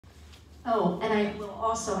Oh, and I will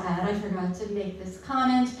also add, I forgot to make this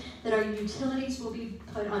comment, that our utilities will be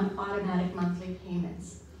put on automatic monthly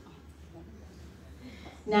payments.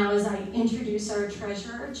 Now, as I introduce our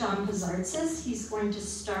treasurer, John Pazartzis, he's going to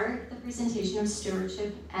start the presentation of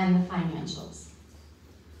stewardship and the financials.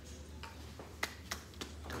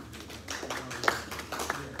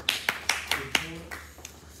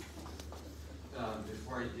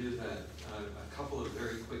 Before I do that, a couple of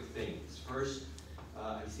very quick things. First,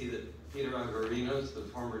 I see that Peter Alvarinos, the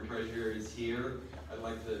former treasurer, is here. I'd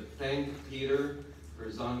like to thank Peter for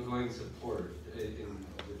his ongoing support in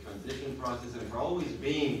the transition process and for always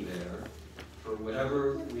being there for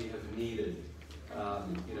whatever we have needed,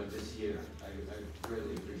 this year. I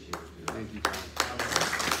greatly appreciate it. Thank you.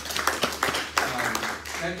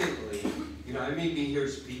 Secondly, I may be here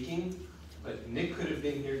speaking, but Nick could have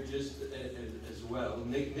been here just as well.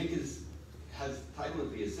 Nick has the title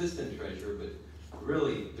of the assistant treasurer, but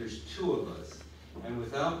really there's two of us, and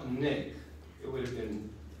without Nick, it would have been,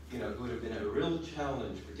 it would have been a real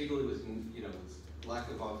challenge, particularly with,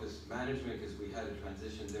 lack of office management, because we had a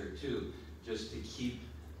transition there too, just to keep,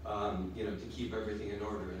 to keep everything in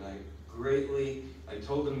order. And I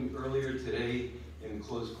told him earlier today in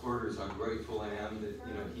close quarters how grateful I am that,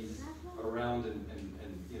 he's around and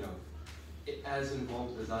as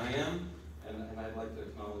involved as I am, and I'd like to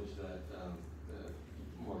acknowledge that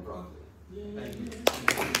more broadly. Thank you.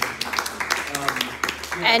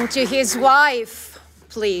 And to his wife,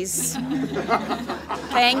 please.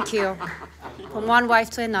 Thank you. From one wife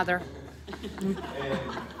to another.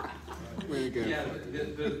 Way to go. Yeah,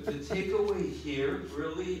 the takeaway here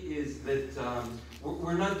really is that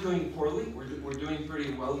we're not doing poorly. We're doing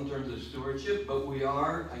pretty well in terms of stewardship, but we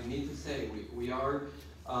are, I need to say, we are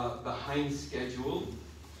behind schedule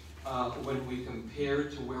when we compare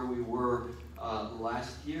to where we were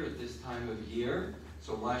last year at this time of year.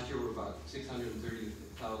 So last year we were about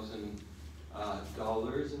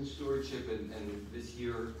 $630,000 in stewardship, and this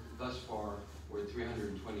year thus far we're at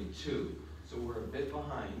 $322. So we're a bit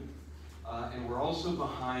behind, and we're also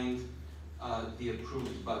behind the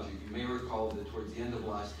approved budget. You may recall that towards the end of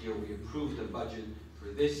last year we approved a budget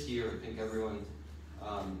for this year. I think everyone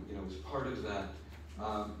was part of that.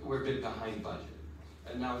 We're a bit behind budget.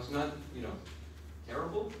 And now it's not,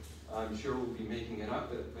 terrible. I'm sure we'll be making it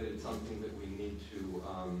up, but it's something that we need to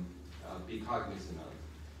be cognizant of.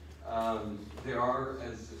 There are,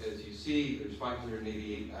 as you see, there's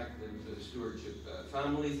 588 active stewardship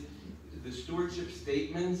families. The stewardship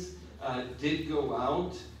statements did go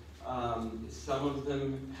out. Some of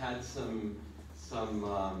them had some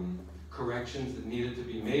corrections that needed to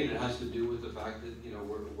be made. It has to do with the fact that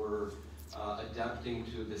we're adapting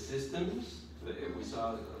to the systems. We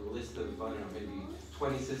saw a list of maybe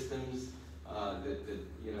 20 systems that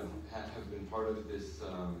have been part of this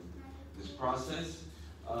process.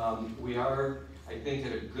 We are, I think,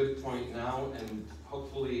 at a good point now, and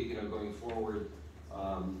hopefully, going forward,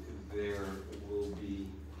 there will be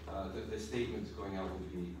the statements going out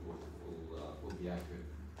will be accurate.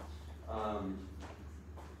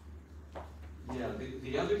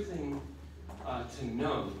 The other thing to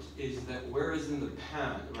note is that whereas in the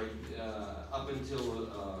past, up until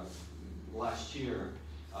last year,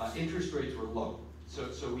 interest rates were low.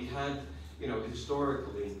 So we had,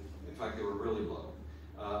 historically, in fact, they were really low.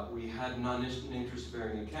 We had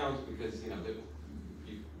non-interest-bearing accounts because,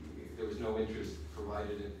 there was no interest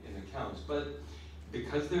provided in accounts. But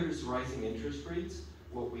because there's rising interest rates,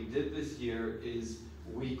 what we did this year is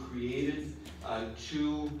we created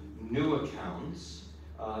 2 new accounts.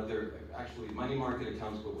 They're actually money market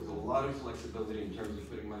accounts, but with a lot of flexibility in terms of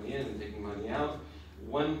putting money in and taking money out.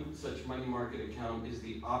 One such money market account is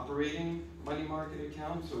the operating money market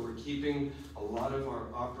account. So we're keeping a lot of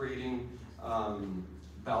our operating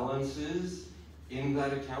balances in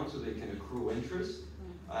that account so they can accrue interest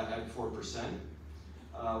at 4%.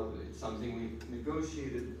 It's something we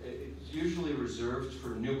negotiated. It's usually reserved for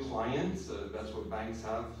new clients. That's what banks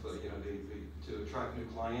have. To attract new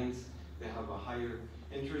clients, they have a higher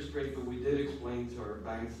interest rate. But we did explain to our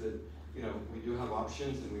banks that we do have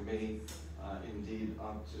options, and we may indeed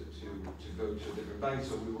opt to go to a different bank.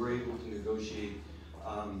 So we were able to negotiate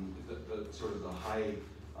the sort of the high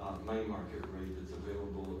money market rate that's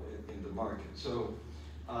available in the market. So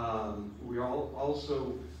we are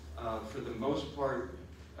also, for the most part,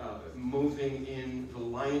 moving in the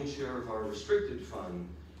lion's share of our restricted fund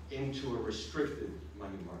into a restricted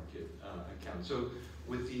money market account. So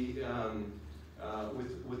with the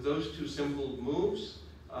with those 2 simple moves,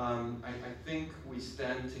 I think we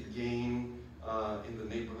stand to gain in the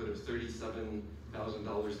neighborhood of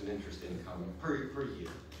 $37,000 in interest income per year.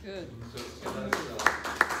 Good. So that's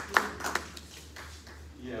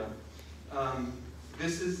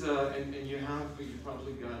is, and you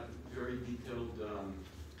probably got very detailed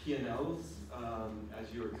P&Ls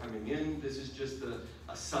as you were coming in. This is just a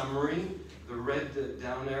summary. The red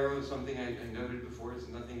down arrow is something I noted before. It's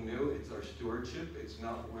nothing new. It's our stewardship. It's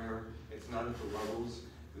not at the levels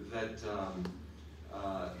that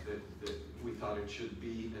we thought it should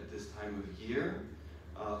be at this time of year.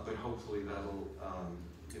 But hopefully that'll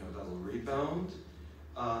rebound.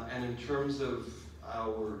 And in terms of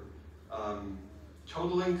our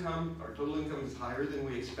total income is higher than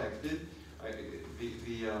we expected.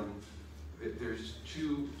 There's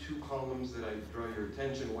two columns that I draw your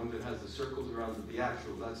attention. One that has the circles around the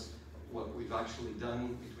actual. That's what we've actually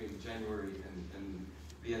done between January and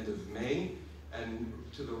the end of May. And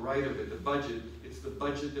to the right of it, the budget. It's the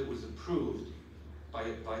budget that was approved by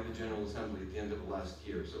the General Assembly at the end of last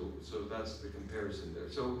year. So that's the comparison there.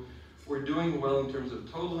 So we're doing well in terms of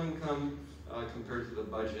total income compared to the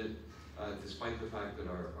budget, despite the fact that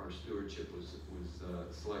our stewardship was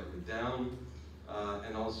slightly down,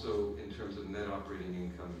 and also in terms of net operating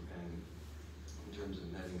income and in terms of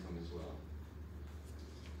net income as well.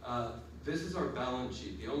 This is our balance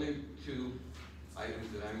sheet. The only two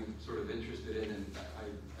items that I'm sort of interested in and I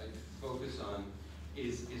focus on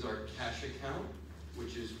is our cash account,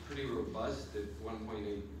 which is pretty robust at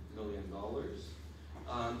 $1.8 million.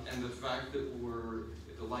 And the fact that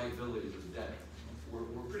the liabilities of debt, we're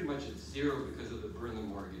pretty much at zero because of the Burn the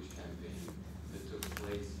Mortgage campaign that took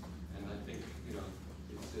place. And I think,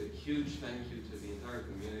 it's a huge thank you to the entire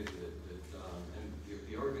community and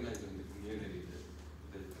the organizing in the community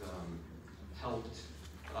that helped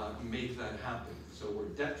make that happen. So we're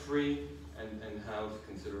debt-free and have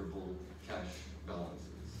considerable cash balances.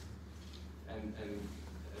 And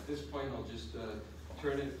at this point, I'll just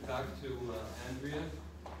turn it back to Andrea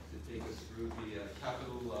to take us through the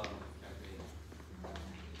capital campaign.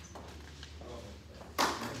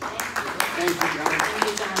 Thank you, John. Thank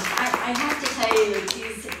you, John. I have to tell you,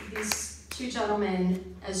 these two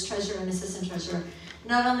gentlemen, as treasurer and assistant treasurer,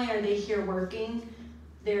 not only are they here working,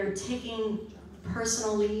 they're taking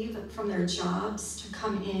personal leave from their jobs to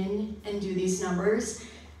come in and do these numbers.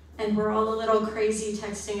 And we're all a little crazy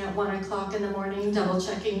texting at 1 o'clock in the morning, double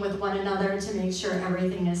checking with one another to make sure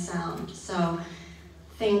everything is sound. So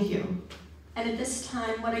thank you. And at this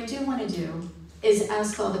time, what I do want to do is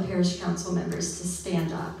ask all the parish council members to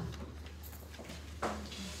stand up.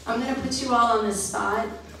 I'm going to put you all on the spot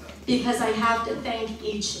because I have to thank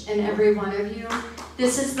each and every one of you.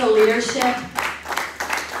 This is the leadership,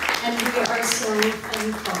 and we are so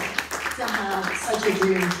thankful to have such a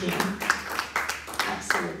dream team.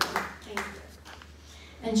 Absolutely. Thank you.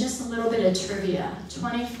 And just a little bit of trivia.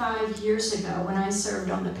 25 years ago, when I served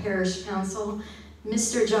on the parish council,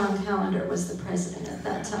 Mr. John Callender was the president at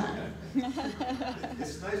that time.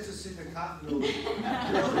 It's nice to see the continuity.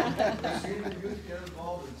 Seeing the youth get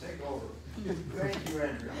involved and take over. Thank you,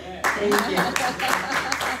 Andrea. Thank you.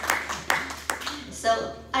 So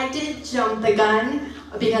I did jump the gun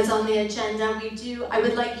because on the agenda I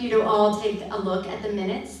would like you to all take a look at the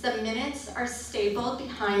minutes. The minutes are stapled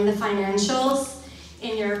behind the financials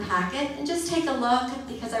in your packet. And just take a look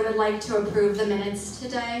because I would like to approve the minutes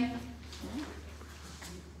today.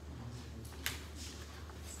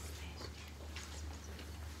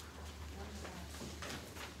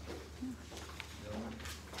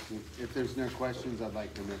 If there's no questions, I'd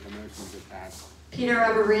like to make a motion to pass. Peter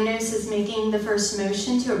Averinos is making the first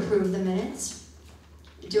motion to approve the minutes.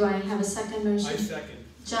 Do I have a second motion? I second.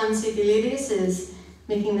 John Sikilidis is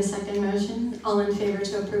making the second motion. All in favor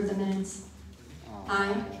to approve the minutes?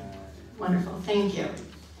 Aye. Wonderful, thank you.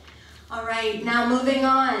 All right, now moving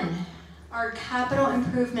on. Our capital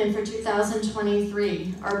improvement for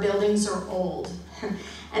 2023. Our buildings are old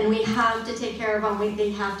and we have to take care of them.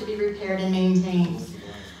 They have to be repaired and maintained.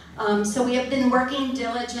 So we have been working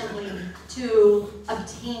diligently to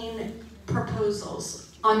obtain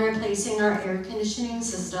proposals on replacing our air conditioning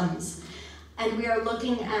systems. And we are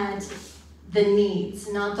looking at the needs,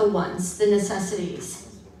 not the wants, the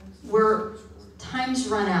necessities. Time's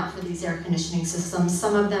run out for these air conditioning systems.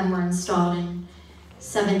 Some of them were installed in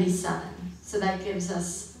 77, so that gives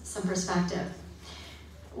us some perspective.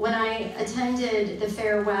 When I attended the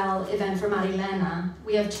farewell event for Marilena,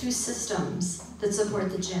 we have two systems that support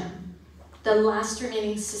the gym. The last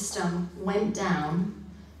remaining system went down,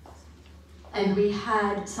 and we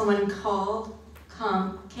had someone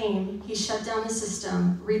came, he shut down the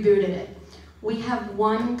system, rebooted it. We have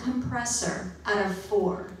one compressor out of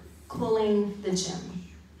 4 cooling the gym.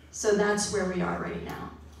 So that's where we are right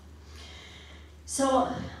now. So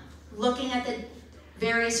looking at the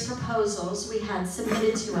various proposals we had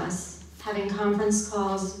submitted to us, having conference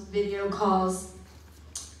calls, video calls,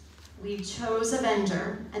 we chose a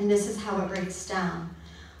vendor, and this is how it breaks down.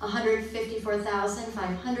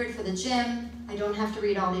 $154,500 for the gym. I don't have to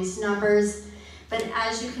read all these numbers, but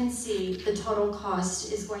as you can see, the total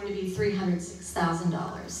cost is going to be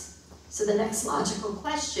 $306,000. So the next logical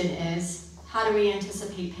question is, how do we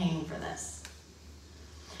anticipate paying for this?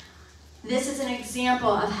 This is an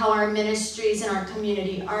example of how our ministries in our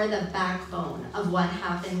community are the backbone of what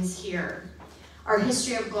happens here. Our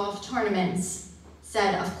history of golf tournaments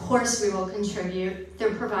said, of course we will contribute.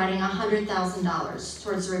 They're providing $100,000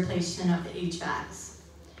 towards the replacement of the HVACs.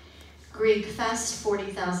 Greek Fest,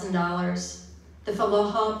 $40,000. The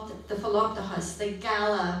Philoptochos, the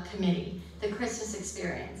Gala Committee, the Christmas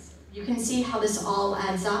Experience. You can see how this all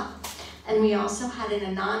adds up. And we also had an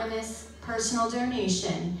anonymous personal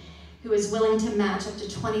donation who is willing to match up to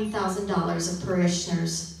 $20,000 of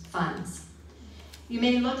parishioners' funds. You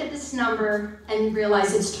may look at this number and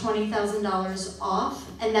realize it's $20,000 off,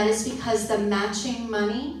 and that is because the matching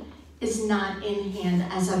money is not in hand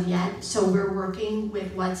as of yet, so we're working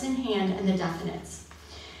with what's in hand and the definites.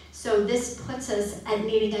 So this puts us at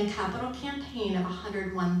needing a capital campaign of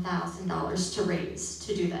 $101,000 to raise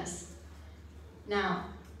to do this. Now,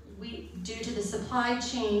 due to the supply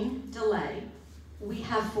chain delay, we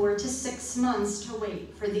have 4 to 6 months to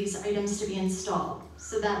wait for these items to be installed.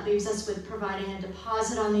 So that leaves us with providing a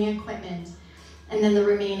deposit on the equipment and then the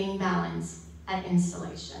remaining balance at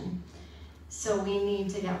installation. So we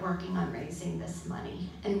need to get working on raising this money,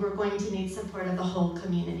 and we're going to need support of the whole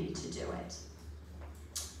community to do it.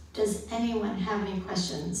 Does anyone have any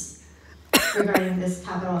questions regarding this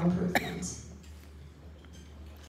capital improvement?